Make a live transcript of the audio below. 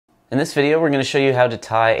In this video, we're going to show you how to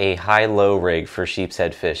tie a high-low rig for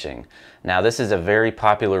sheepshead fishing. Now, this is a very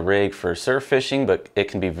popular rig for surf fishing, but it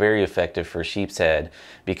can be very effective for sheepshead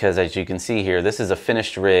because, as you can see here, this is a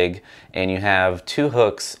finished rig and you have two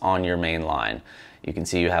hooks on your main line. You can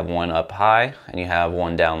see you have one up high and you have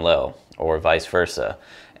one down low, or vice versa.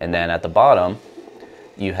 And then at the bottom,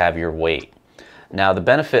 you have your weight. Now, the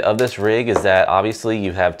benefit of this rig is that obviously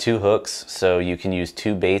you have two hooks, so you can use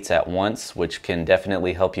two baits at once, which can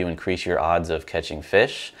definitely help you increase your odds of catching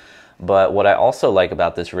fish. But what I also like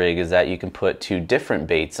about this rig is that you can put two different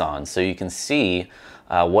baits on, so you can see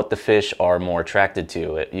what the fish are more attracted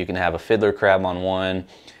to. You can have a fiddler crab on one,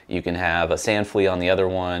 you can have a sand flea on the other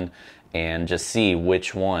one, and just see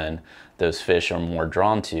which one those fish are more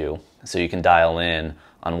drawn to, so you can dial in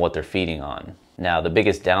on what they're feeding on. Now, the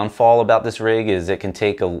biggest downfall about this rig is it can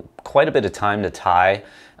take quite a bit of time to tie,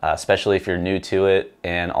 especially if you're new to it,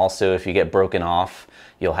 and also if you get broken off,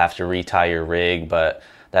 you'll have to retie your rig. But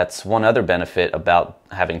that's one other benefit about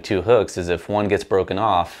having two hooks, is if one gets broken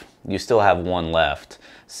off, you still have one left.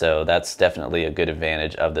 So that's definitely a good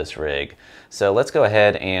advantage of this rig. So let's go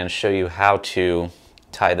ahead and show you how to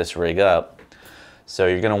tie this rig up. So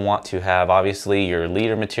you're going to want to have obviously your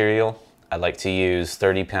leader material. I like to use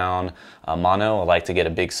 30-pound mono. I like to get a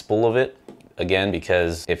big spool of it, again,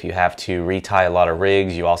 because if you have to retie a lot of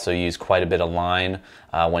rigs, you also use quite a bit of line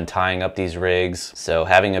when tying up these rigs. So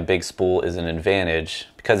having a big spool is an advantage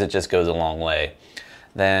because it just goes a long way.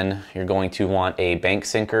 Then you're going to want a bank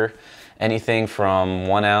sinker. Anything from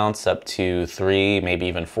 1 ounce up to 3, maybe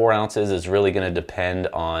even 4 ounces is really going to depend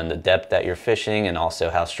on the depth that you're fishing and also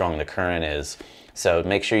how strong the current is. So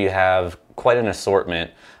make sure you have quite an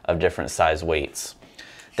assortment of different size weights.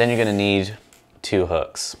 Then you're going to need two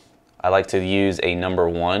hooks. I like to use a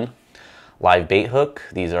 #1 live bait hook.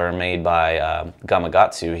 These are made by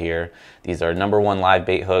Gamakatsu here. These are #1 live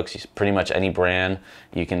bait hooks. Pretty much any brand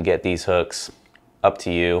you can get these hooks, up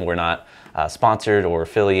to you. We're not sponsored or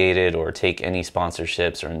affiliated or take any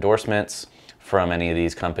sponsorships or endorsements from any of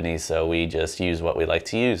these companies, so we just use what we like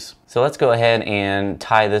to use. So let's go ahead and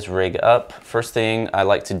tie this rig up. First thing I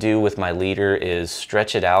like to do with my leader is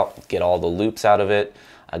stretch it out, get all the loops out of it,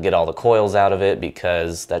 get all the coils out of it,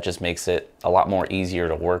 because that just makes it a lot more easier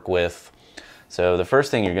to work with. So the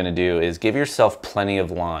first thing you're going to do is give yourself plenty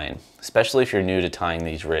of line, especially if you're new to tying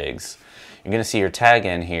these rigs. You're going to see your tag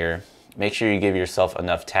end here. Make sure you give yourself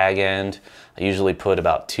enough tag end. I usually put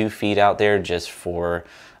about 2 feet out there just for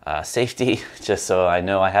safety, just so I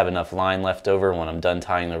know I have enough line left over when I'm done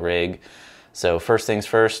tying the rig. So first things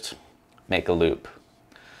first, make a loop.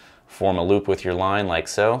 Form a loop with your line like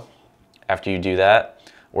so. After you do that,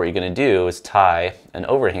 what you're going to do is tie an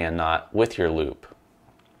overhand knot with your loop.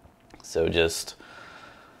 So just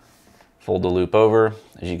fold the loop over.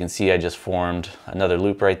 As you can see, I just formed another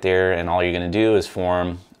loop right there, and all you're going to do is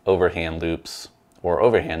form overhand loops, or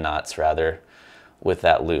overhand knots rather, with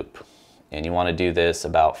that loop. And you want to do this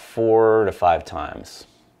about 4 to 5 times.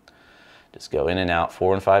 Just go in and out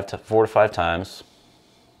 4 to 5 times.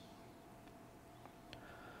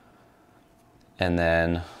 And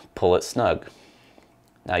then pull it snug.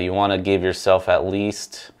 Now you want to give yourself at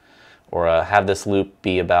least, or have this loop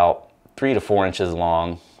be about 3 to 4 inches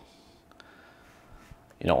long.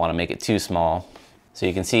 You don't want to make it too small. So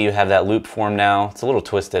you can see you have that loop formed now. It's a little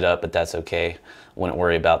twisted up, but that's okay. Wouldn't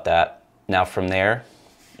worry about that. Now from there,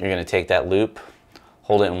 you're going to take that loop,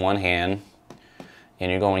 hold it in one hand, and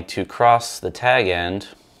you're going to cross the tag end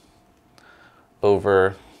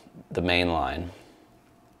over the main line,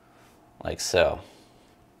 like so.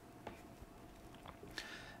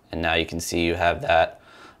 And now you can see you have that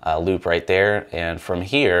loop right there. And from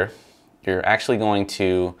here, you're actually going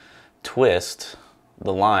to twist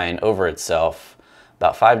the line over itself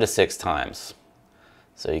about 5 to 6 times.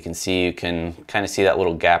 So you can kind of see that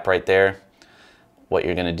little gap right there. What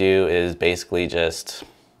you're going to do is basically just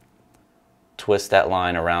twist that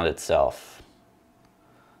line around itself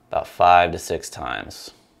about 5 to 6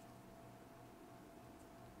 times,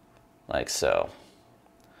 like so.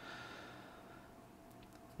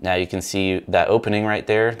 Now you can see that opening right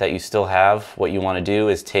there that you still have. What you want to do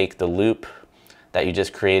is take the loop that you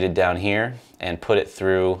just created down here and put it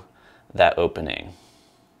through that opening.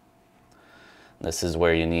 This is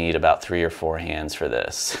where you need about 3 or 4 hands for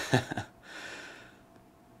this.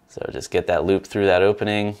 So just get that loop through that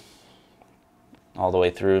opening all the way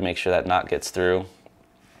through. Make sure that knot gets through.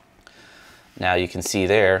 Now you can see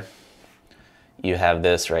there you have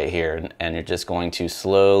this right here, and you're just going to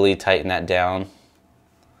slowly tighten that down.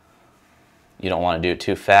 You don't want to do it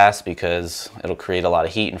too fast because it'll create a lot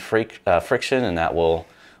of heat and friction, and that will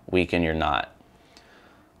weaken your knot.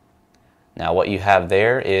 Now what you have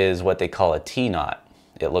there is what they call a T-knot.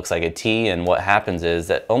 It looks like a T, and what happens is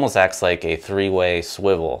that almost acts like a three-way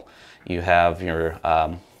swivel. You have your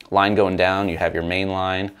line going down, you have your main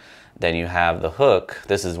line, then you have the hook.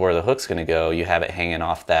 This is where the hook's going to go. You have it hanging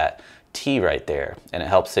off that T right there, and it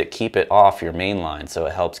helps it keep it off your main line, so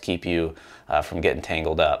it helps keep you from getting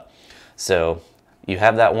tangled up. So you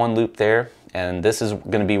have that one loop there, and this is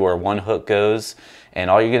going to be where one hook goes, and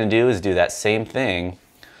all you're going to do is do that same thing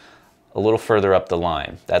a little further up the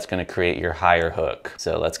line. That's going to create your higher hook.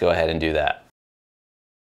 So let's go ahead and do that.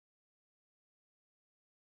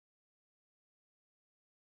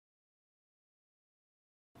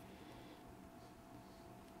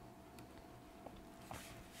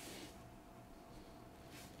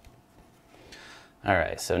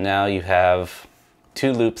 Alright, so now you have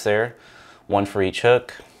two loops there, one for each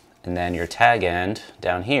hook, and then your tag end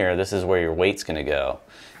down here, this is where your weight's going to go.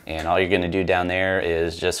 And all you're going to do down there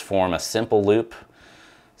is just form a simple loop.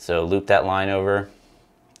 So loop that line over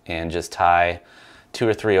and just tie 2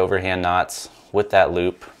 or 3 overhand knots with that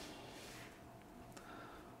loop,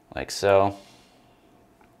 like so.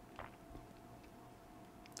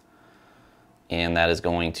 And that is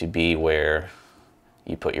going to be where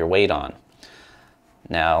you put your weight on.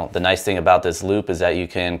 Now, the nice thing about this loop is that you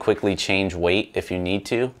can quickly change weight if you need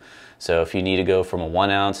to. So if you need to go from a 1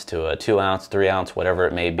 ounce to a 2 ounce, 3 ounce, whatever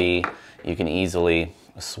it may be, you can easily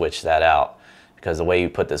switch that out. Because the way you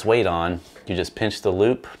put this weight on, you just pinch the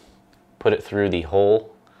loop, put it through the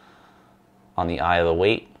hole on the eye of the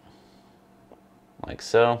weight, like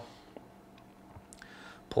so.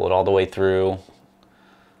 Pull it all the way through,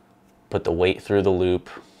 put the weight through the loop,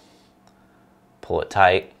 pull it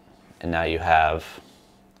tight, and now you have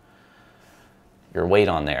your weight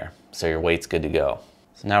on there. So your weight's good to go.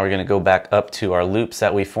 So now we're going to go back up to our loops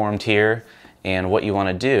that we formed here, and what you want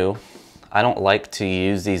to do, I don't like to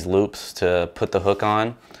use these loops to put the hook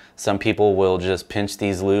on. Some people will just pinch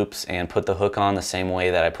these loops and put the hook on the same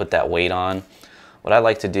way that I put that weight on. What I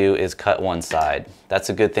like to do is cut one side. That's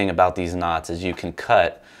a good thing about these knots, is you can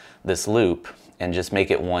cut this loop and just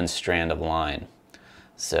make it one strand of line.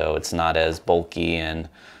 So it's not as bulky and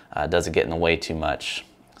doesn't get in the way too much.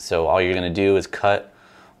 So all you're going to do is cut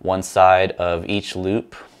one side of each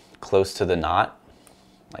loop close to the knot,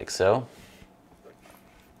 like so.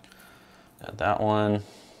 Got that one.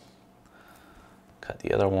 Cut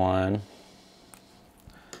the other one.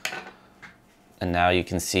 And now you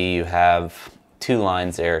can see you have 2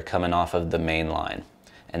 lines there coming off of the main line.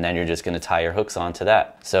 And then you're just going to tie your hooks onto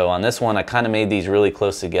that. So on this one, I kind of made these really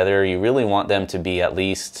close together. You really want them to be at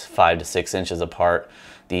least 5 to 6 inches apart.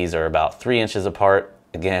 These are about 3 inches apart.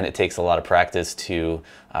 Again, it takes a lot of practice to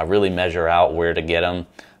really measure out where to get them.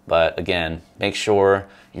 But again, make sure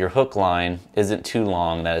your hook line isn't too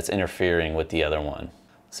long that it's interfering with the other one.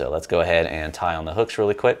 So let's go ahead and tie on the hooks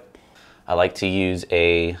really quick. I like to use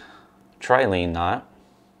a trilene knot.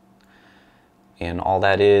 And all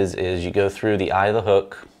that is you go through the eye of the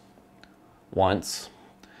hook once,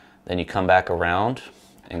 then you come back around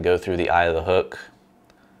and go through the eye of the hook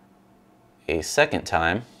a second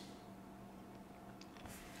time,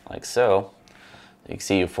 like so. You can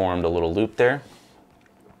see you formed a little loop there.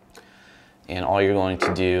 And all you're going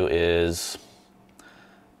to do is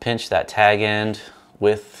pinch that tag end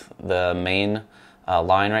with the main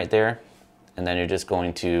line right there, and then you're just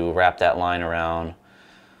going to wrap that line around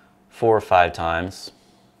 4 or 5 times.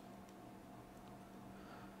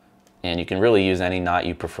 And you can really use any knot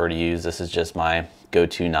you prefer to use. This is just my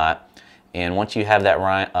go-to knot. And once you have that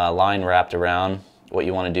line wrapped around, what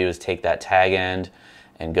you want to do is take that tag end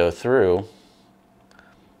and go through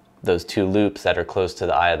those 2 loops that are close to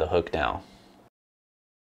the eye of the hook now.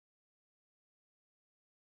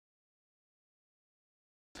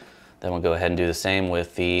 Then we'll go ahead and do the same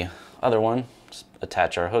with the other one. Just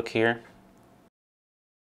attach our hook here.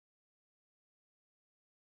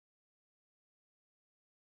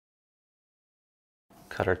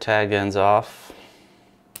 Cut our tag ends off.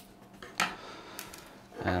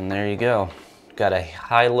 And there you go. Got a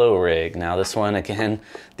high-low rig. Now this one, again,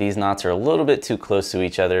 these knots are a little bit too close to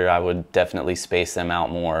each other. I would definitely space them out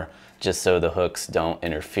more just so the hooks don't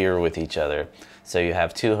interfere with each other. So you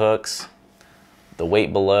have 2 hooks, the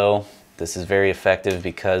weight below. This is very effective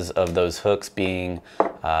because of those hooks being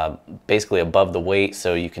basically above the weight,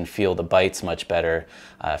 so you can feel the bites much better.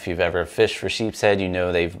 If you've ever fished for sheepshead, you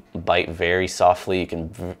know they bite very softly. You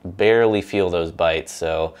can barely feel those bites.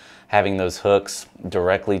 So having those hooks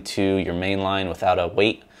directly to your main line without a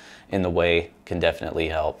weight in the way can definitely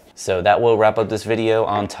help. So that will wrap up this video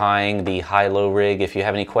on tying the high-low rig. If you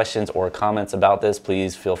have any questions or comments about this,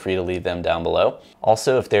 please feel free to leave them down below.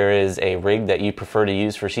 Also, if there is a rig that you prefer to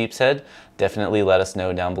use for sheepshead, definitely let us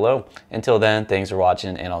know down below. Until then, thanks for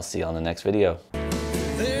watching, and I'll see you on the next video.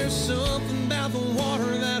 There's something about the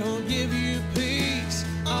water that'll give you peace,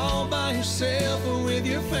 all by yourself or with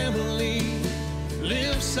your family.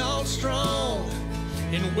 Live salt strong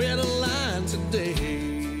and wear the line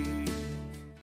today.